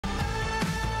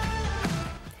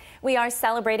We are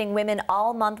celebrating women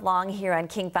all month long here on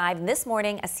King 5. And this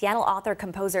morning, a Seattle author,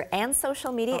 composer, and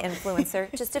social media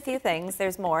influencer, just a few things,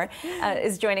 there's more,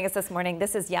 is joining us this morning.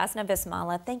 This is Yasna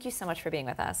Vismala. Thank you so much for being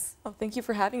with us. Oh, thank you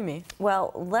for having me.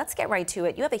 Well, let's get right to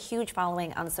it. You have a huge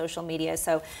following on social media,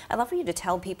 so I'd love for you to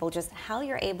tell people just how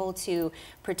you're able to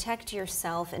protect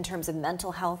yourself in terms of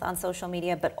mental health on social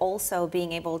media, but also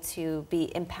being able to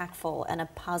be impactful and a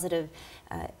positive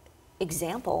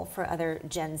example for other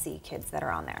Gen Z kids that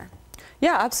are on there.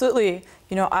 Yeah, absolutely.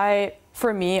 You know,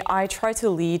 for me, I try to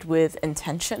lead with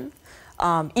intention,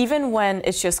 even when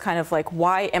it's just kind of like,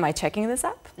 why am I checking this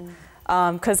app?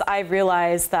 Because I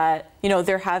realized that, you know,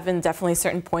 there have been definitely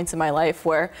certain points in my life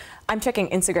where I'm checking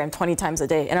Instagram 20 times a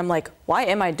day, and I'm like, why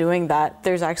am I doing that?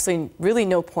 There's actually really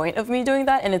no point of me doing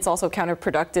that, and it's also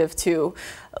counterproductive to,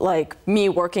 like, me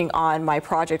working on my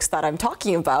projects that I'm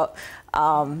talking about.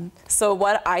 So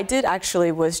what I did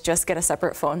actually was just get a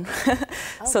separate phone.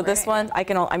 So this one, I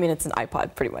mean, it's an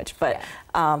iPod pretty much, but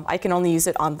I can only use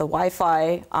it on the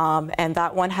Wi-Fi, and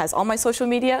that one has all my social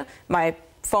media. My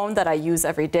phone that I use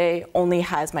every day only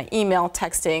has my email,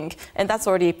 texting, and that's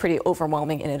already pretty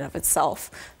overwhelming in and of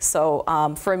itself. So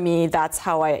for me, that's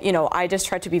how I just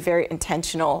try to be very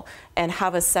intentional and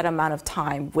have a set amount of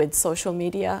time with social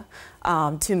media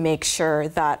to make sure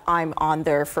that I'm on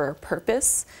there for a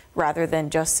purpose rather than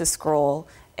just to scroll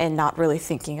and not really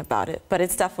thinking about it. But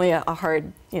it's definitely a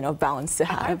hard, balance to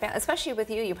have. Especially with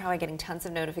you, you're probably getting tons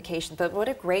of notifications, but what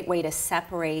a great way to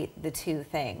separate the two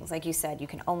things. Like you said, you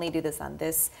can only do this on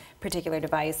this particular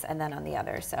device and then on the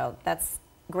other. So that's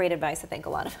great advice I think a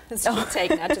lot of us should take,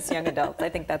 not just young adults. I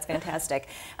think that's fantastic.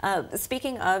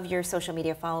 Speaking of your social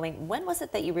media following, when was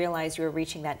it that you realized you were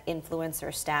reaching that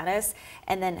influencer status?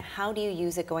 And then how do you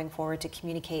use it going forward to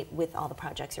communicate with all the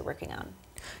projects you're working on?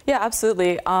 Yeah,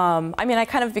 absolutely. I mean, I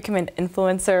kind of became an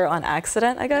influencer on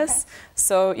accident, I guess. Okay.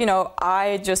 So,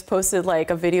 I just posted like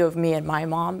a video of me and my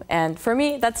mom, and for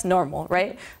me, that's normal,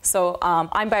 right? So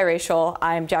I'm biracial,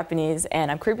 I'm Japanese, and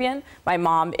I'm Caribbean. My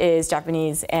mom is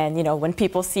Japanese, and when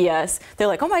people see us, they're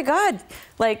like, "Oh my God,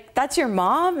 like that's your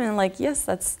mom?" And like, yes,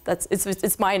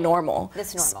 it's my normal.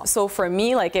 It's normal. So for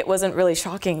me, like, it wasn't really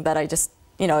shocking that I just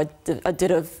I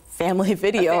did a family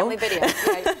video. A family video, yeah,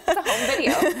 it's a home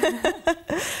video.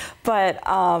 But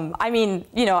I mean,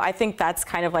 I think that's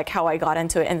kind of like how I got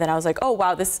into it. And then I was like, oh,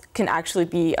 wow, this can actually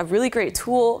be a really great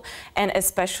tool. And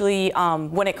especially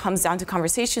when it comes down to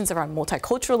conversations around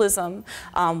multiculturalism,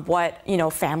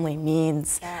 what, family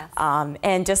means. Yes.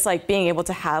 And just like being able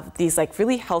to have these like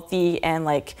really healthy and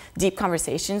like deep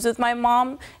conversations with my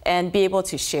mom and be able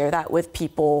to share that with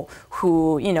people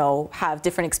who, have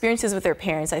different experiences with their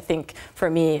parents. I think for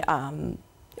me,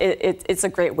 it's a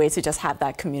great way to just have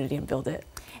that community and build it.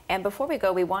 And before we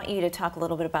go, we want you to talk a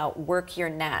little bit about Work Your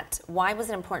Net. Why was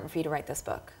it important for you to write this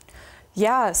book?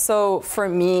 Yeah, so for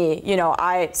me,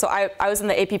 I was in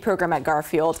the AP program at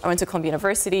Garfield. I went to Columbia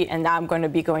University, and now I'm going to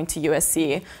be going to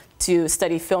USC to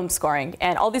study film scoring.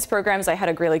 And all these programs, I had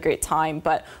a really great time.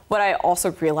 But what I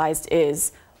also realized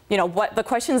is, what the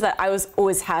questions that I was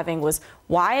always having was,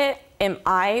 why am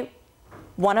I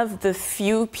one of the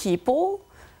few people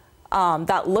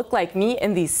that look like me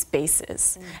in these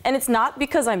spaces? And it's not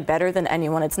because I'm better than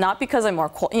anyone. It's not because I'm more,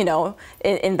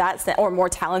 in that sense, or more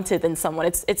talented than someone.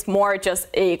 It's more just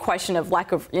a question of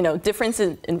lack of, difference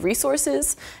in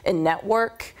resources, in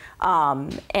network,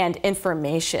 and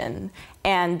information.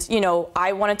 And,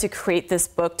 I wanted to create this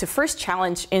book to first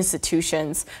challenge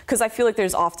institutions, because I feel like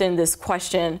there's often this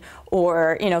question,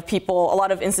 or, a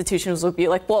lot of institutions will be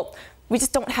like, well, we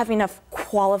just don't have enough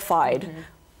qualified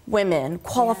women,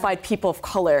 qualified people of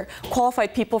color,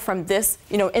 qualified people from this,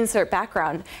 insert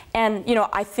background. And,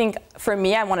 I think for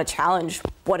me, I want to challenge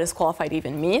what does qualified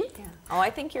even mean? Yeah. Oh, I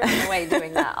think you're in a way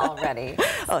doing that already.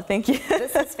 Oh, thank you.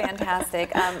 This is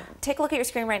fantastic. Take a look at your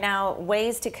screen right now.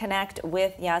 Ways to connect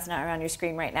with Yasna are on your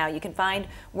screen right now. You can find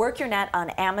Work Your Net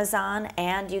on Amazon,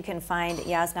 and you can find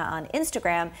Yasna on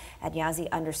Instagram at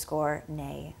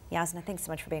Yazi_Nay. Yasna, thanks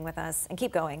so much for being with us, and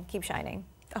keep going, keep shining.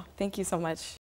 Oh, thank you so much.